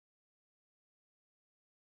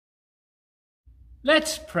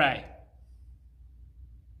Let's pray.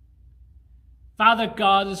 Father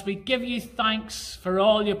God, as we give you thanks for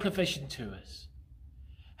all your provision to us,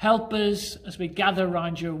 help us as we gather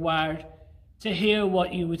round your word to hear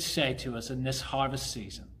what you would say to us in this harvest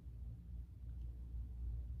season.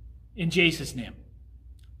 In Jesus' name,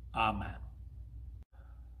 amen.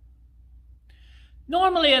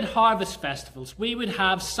 Normally at harvest festivals, we would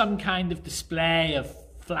have some kind of display of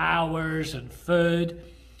flowers and food.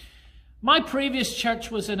 My previous church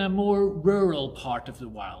was in a more rural part of the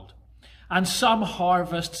world, and some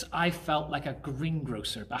harvests I felt like a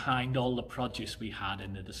greengrocer behind all the produce we had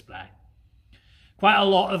in the display. Quite a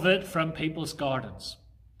lot of it from people's gardens.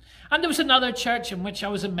 And there was another church in which I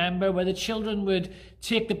was a member where the children would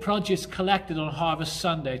take the produce collected on Harvest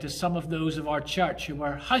Sunday to some of those of our church who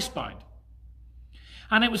were housebound.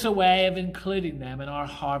 And it was a way of including them in our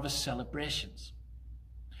harvest celebrations.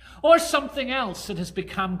 Or something else that has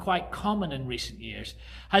become quite common in recent years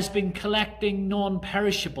has been collecting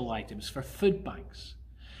non-perishable items for food banks.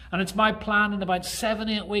 And it's my plan in about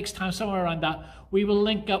 7-8 weeks' time, somewhere around that, we will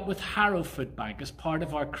link up with Harrow Food Bank as part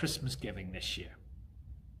of our Christmas giving this year.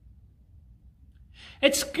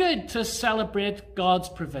 It's good to celebrate God's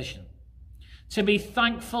provision, to be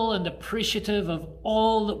thankful and appreciative of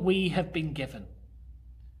all that we have been given.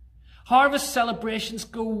 Harvest celebrations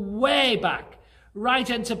go way back, right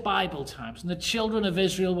into Bible times, and the children of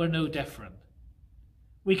Israel were no different.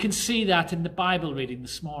 We can see that in the Bible reading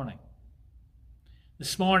this morning.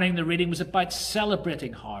 This morning the reading was about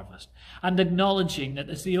celebrating harvest and acknowledging that,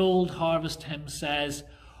 as the old harvest hymn says,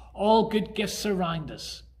 all good gifts around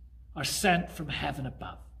us are sent from heaven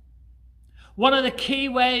above. One of the key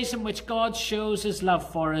ways in which God shows his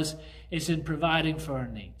love for us is in providing for our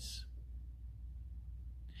needs.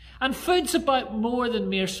 And food's about more than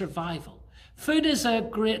mere survival. Food is a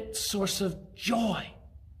great source of joy,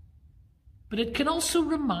 but it can also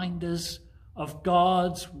remind us of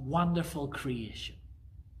God's wonderful creation.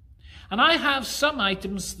 And I have some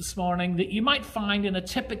items this morning that you might find in a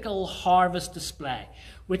typical harvest display,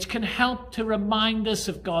 which can help to remind us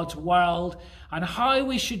of God's world and how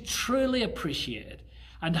we should truly appreciate it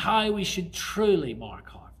and how we should truly mark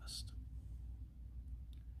harvest.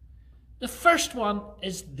 The first one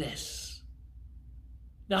is this: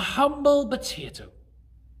 the humble potato.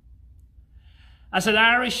 As an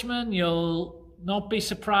Irishman, you'll not be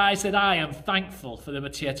surprised that I am thankful for the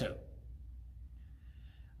potato.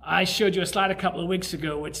 I showed you a slide a couple of weeks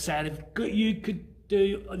ago which said if you could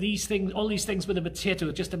do these things, all these things with a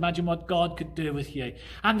potato, just imagine what God could do with you.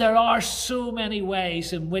 And there are so many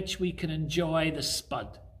ways in which we can enjoy the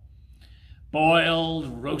spud.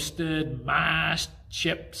 Boiled, roasted, mashed,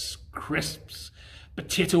 chips, crisps,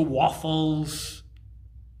 potato waffles.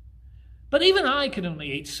 But even I can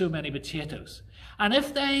only eat so many potatoes. And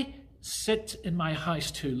if they sit in my house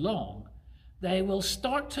too long, they will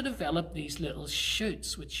start to develop these little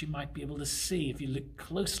shoots, which you might be able to see if you look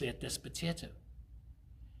closely at this potato.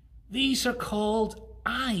 These are called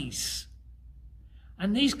eyes.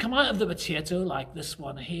 And these come out of the potato like this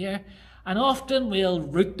one here. And often we'll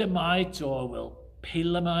root them out, or we'll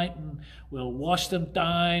peel them out, and we'll wash them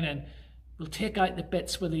down, and we'll take out the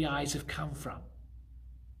bits where the eyes have come from.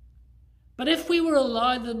 But if we were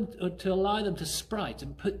allow them to sprout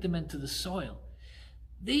and put them into the soil,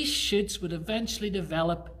 these shoots would eventually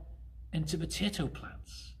develop into potato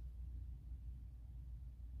plants.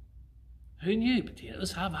 Who knew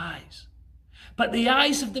potatoes have eyes? But the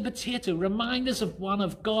eyes of the potato remind us of one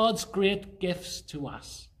of God's great gifts to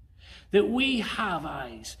us, that we have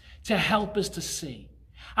eyes to help us to see.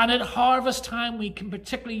 And at harvest time, we can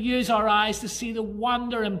particularly use our eyes to see the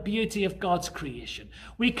wonder and beauty of God's creation.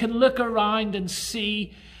 We can look around and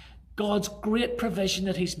see God's great provision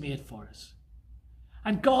that he's made for us.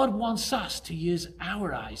 And God wants us to use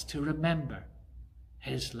our eyes to remember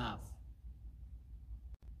his love.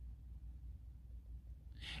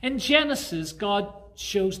 In Genesis, God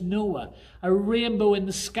shows Noah a rainbow in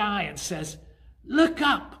the sky and says, "Look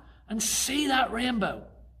up and see that rainbow.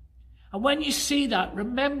 And when you see that,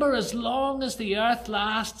 remember, as long as the earth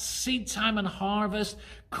lasts, seed time and harvest,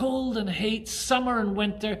 cold and heat, summer and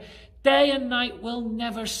winter, day and night will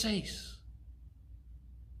never cease."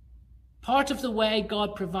 Part of the way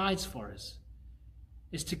God provides for us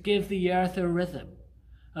is to give the earth a rhythm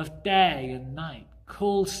of day and night,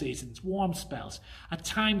 cold seasons, warm spells, a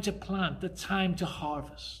time to plant, a time to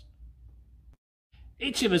harvest.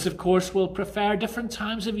 Each of us, of course, will prefer different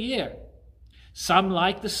times of year. Some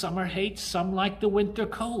like the summer heat, some like the winter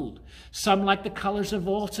cold, some like the colours of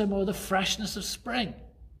autumn or the freshness of spring.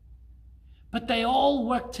 But they all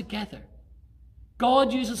work together.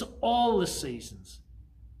 God uses all the seasons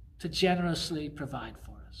to generously provide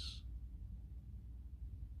for us.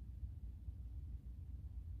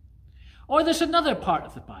 Or there's another part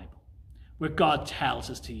of the Bible where God tells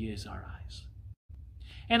us to use our eyes.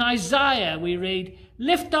 In Isaiah we read,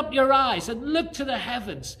 "Lift up your eyes and look to the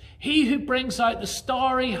heavens, he who brings out the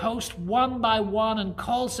starry host one by one and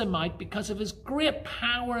calls them out because of his great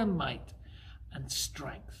power and might and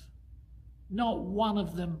strength. Not one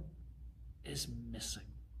of them is missing."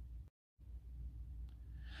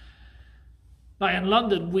 Now in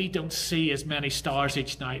London we don't see as many stars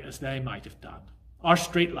each night as they might have done. Our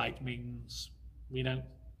streetlight means we don't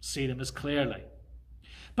see them as clearly.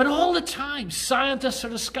 But all the time, scientists are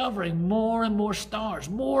discovering more and more stars,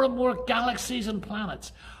 more and more galaxies and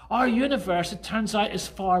planets. Our universe, it turns out, is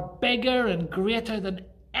far bigger and greater than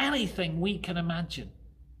anything we can imagine.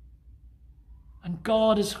 And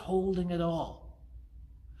God is holding it all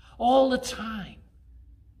the time.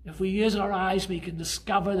 If we use our eyes, we can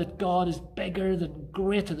discover that God is bigger and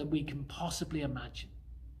greater than we can possibly imagine.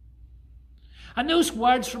 And those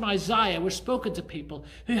words from Isaiah were spoken to people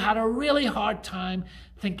who had a really hard time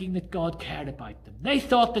thinking that God cared about them. They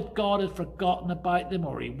thought that God had forgotten about them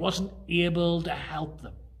or he wasn't able to help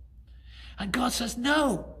them. And God says,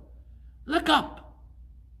 no, look up.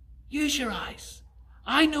 Use your eyes.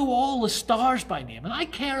 I know all the stars by name and I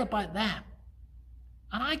care about them.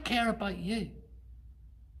 And I care about you.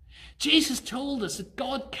 Jesus told us that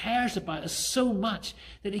God cares about us so much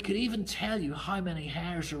that he could even tell you how many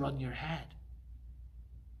hairs are on your head.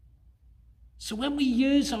 So when we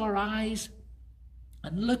use our eyes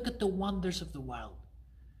and look at the wonders of the world,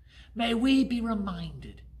 may we be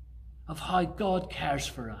reminded of how God cares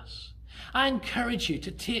for us. I encourage you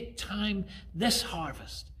to take time this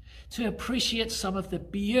harvest to appreciate some of the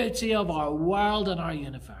beauty of our world and our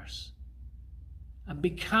universe and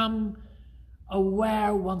become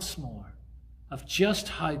aware once more of just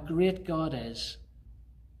how great God is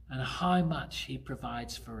and how much he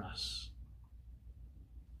provides for us.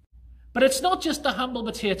 But it's not just the humble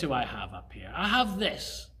potato I have up here. I have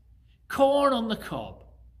this, corn on the cob.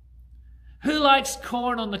 Who likes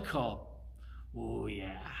corn on the cob? Oh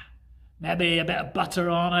yeah, maybe a bit of butter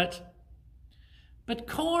on it. But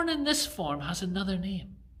corn in this form has another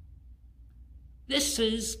name. This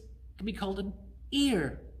can be called an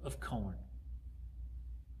ear of corn.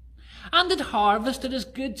 And at harvest it is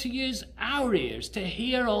good to use our ears to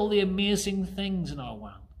hear all the amazing things in our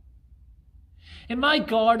world. In my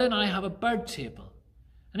garden, I have a bird table,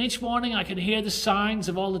 and each morning I can hear the sounds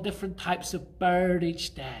of all the different types of bird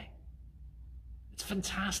each day. It's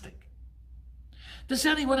fantastic. Does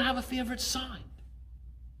anyone have a favourite sound?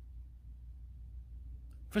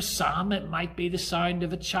 For some, it might be the sound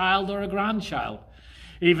of a child or a grandchild,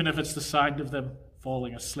 even if it's the sound of them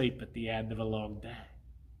falling asleep at the end of a long day.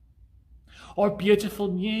 Or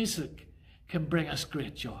beautiful music can bring us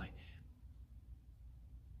great joy.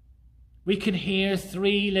 We can hear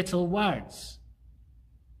 3 little words,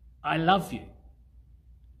 I love you,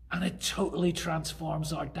 and it totally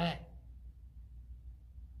transforms our day.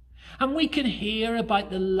 And we can hear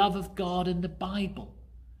about the love of God in the Bible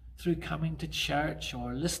through coming to church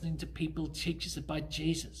or listening to people teach us about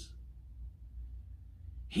Jesus.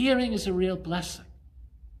 Hearing is a real blessing.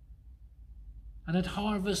 And at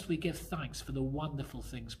harvest we give thanks for the wonderful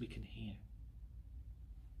things we can hear.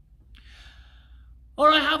 Or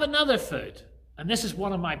I have another food, and this is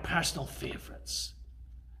one of my personal favourites,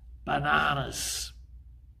 bananas.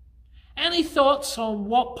 Any thoughts on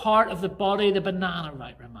what part of the body the banana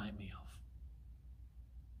might remind me of?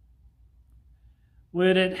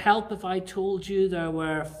 Would it help if I told you there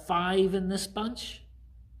were 5 in this bunch?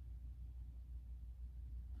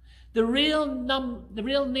 The real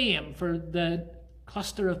name for the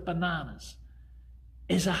cluster of bananas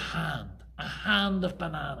is a hand of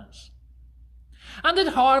bananas. And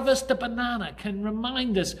at harvest, the banana can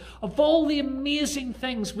remind us of all the amazing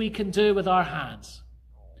things we can do with our hands.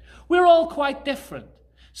 We're all quite different,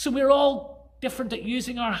 so we're all different at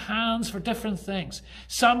using our hands for different things.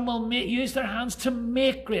 Some will use their hands to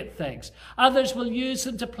make great things. Others will use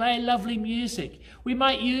them to play lovely music. We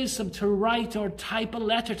might use them to write or type a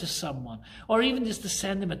letter to someone, or even just to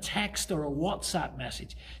send them a text or a WhatsApp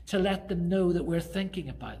message to let them know that we're thinking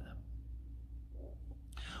about them.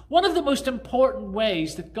 One of the most important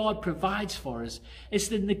ways that God provides for us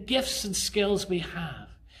is in the gifts and skills we have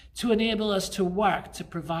to enable us to work to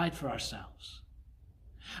provide for ourselves.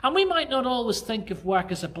 And we might not always think of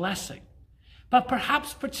work as a blessing, but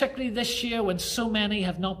perhaps particularly this year when so many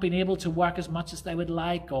have not been able to work as much as they would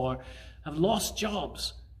like or have lost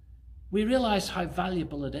jobs, we realize how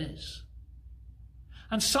valuable it is.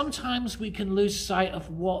 And sometimes we can lose sight of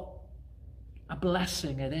what a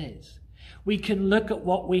blessing it is. We can look at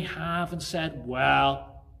what we have and said,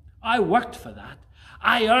 well, I worked for that.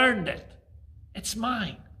 I earned it. It's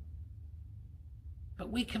mine. But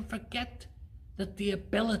we can forget that the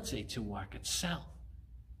ability to work itself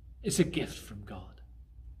is a gift from God.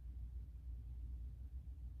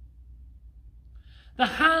 The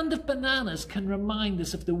hand of bananas can remind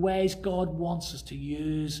us of the ways God wants us to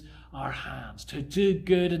use our hands, to do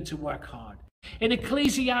good and to work hard. In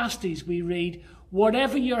Ecclesiastes we read,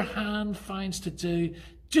 whatever your hand finds to do,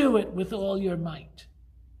 do it with all your might.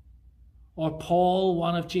 Or Paul,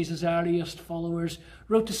 one of Jesus' earliest followers,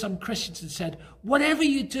 wrote to some Christians and said, whatever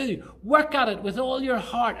you do, work at it with all your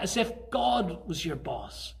heart as if God was your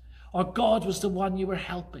boss or God was the one you were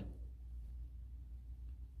helping.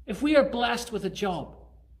 If we are blessed with a job,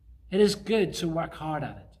 it is good to work hard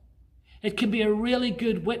at it. It can be a really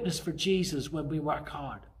good witness for Jesus when we work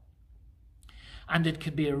hard. And it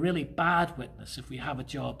can be a really bad witness if we have a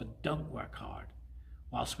job and don't work hard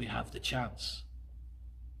whilst we have the chance.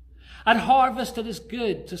 At Harvest, it is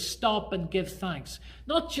good to stop and give thanks,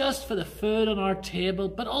 not just for the food on our table,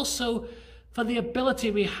 but also for the ability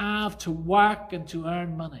we have to work and to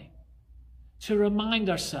earn money, to remind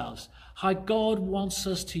ourselves how God wants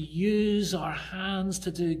us to use our hands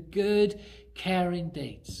to do good, caring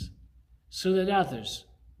deeds, so that others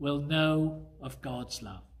will know of God's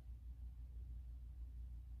love.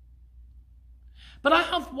 But I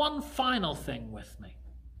have one final thing with me.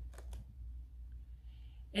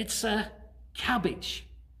 It's a cabbage.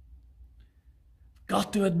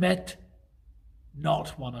 Got to admit,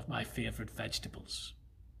 not one of my favourite vegetables.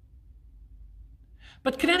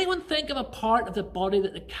 But can anyone think of a part of the body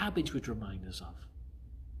that the cabbage would remind us of?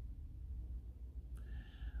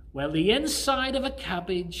 Well, the inside of a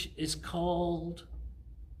cabbage is called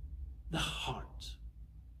the heart.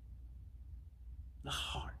 The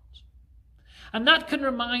heart. And that can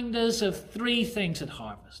remind us of three things at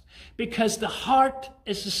Harvest, because the heart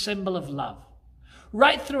is a symbol of love.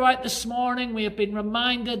 Right throughout this morning, we have been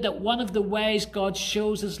reminded that one of the ways God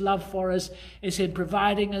shows his love for us is in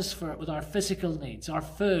providing us with our physical needs, our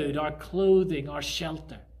food, our clothing, our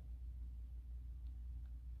shelter.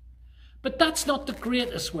 But that's not the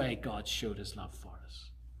greatest way God showed his love for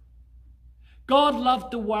us. God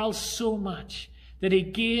loved the world so much that he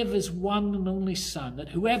gave his one and only Son, that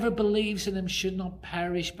whoever believes in him should not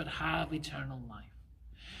perish but have eternal life.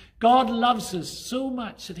 God loves us so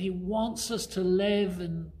much that he wants us to live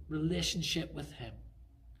in relationship with him.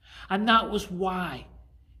 And that was why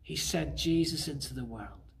he sent Jesus into the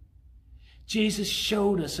world. Jesus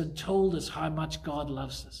showed us and told us how much God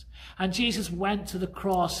loves us. And Jesus went to the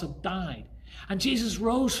cross and died. And Jesus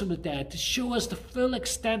rose from the dead to show us the full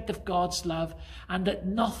extent of God's love, and that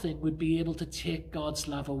nothing would be able to take God's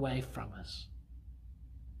love away from us.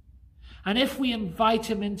 And if we invite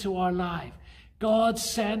him into our life, God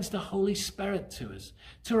sends the Holy Spirit to us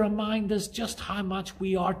to remind us just how much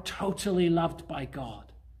we are totally loved by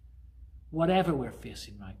God, whatever we're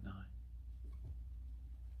facing right now.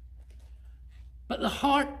 But the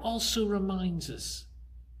heart also reminds us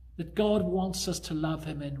that God wants us to love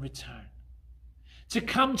him in return. To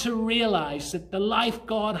come to realize that the life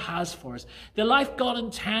God has for us, the life God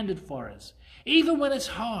intended for us, even when it's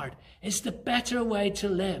hard, is the better way to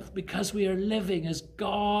live, because we are living as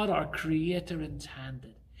God, our Creator,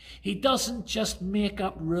 intended. He doesn't just make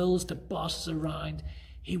up rules to boss us around.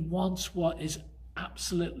 He wants what is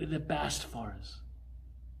absolutely the best for us.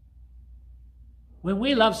 When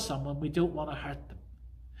we love someone, we don't want to hurt them.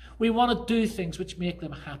 We want to do things which make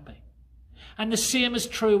them happy. And the same is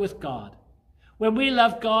true with God. When we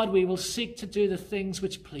love God, we will seek to do the things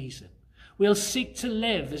which please him. We'll seek to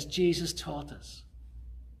live as Jesus taught us.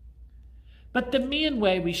 But the main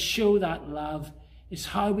way we show that love is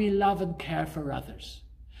how we love and care for others.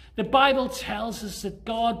 The Bible tells us that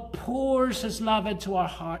God pours his love into our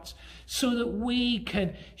hearts so that we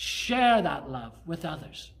can share that love with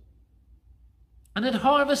others. And at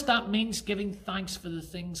Harvest, that means giving thanks for the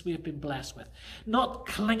things we have been blessed with, not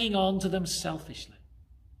clinging on to them selfishly.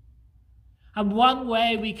 And one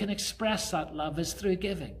way we can express that love is through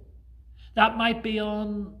giving. That might be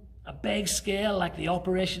on a big scale, like the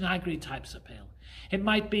Operation Agri types appeal. It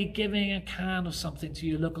might be giving a can of something to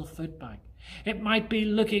your local food bank. It might be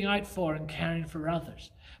looking out for and caring for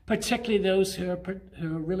others, particularly those who are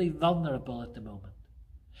really vulnerable at the moment.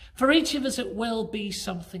 For each of us, it will be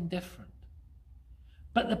something different.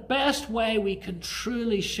 But the best way we can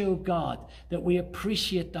truly show God that we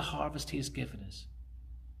appreciate the harvest he has given us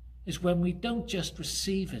is when we don't just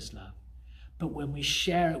receive his love, but when we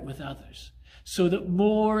share it with others, so that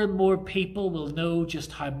more and more people will know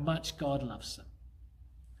just how much God loves them.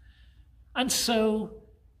 And so,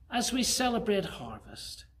 as we celebrate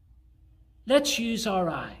harvest, let's use our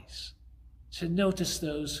eyes to notice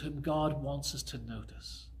those whom God wants us to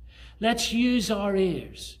notice. Let's use our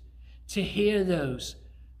ears to hear those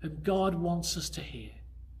whom God wants us to hear.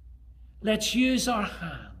 Let's use our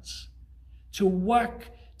hands to work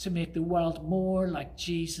to make the world more like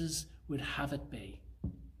Jesus would have it be.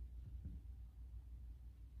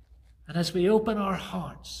 And as we open our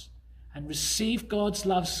hearts and receive God's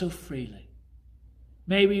love so freely,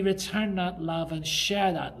 may we return that love and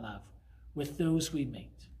share that love with those we meet.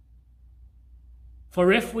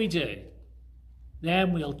 For if we do,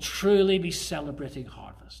 then we'll truly be celebrating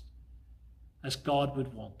harvest as God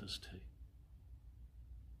would want us to.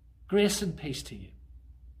 Grace and peace to you.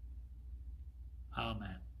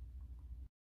 Amen.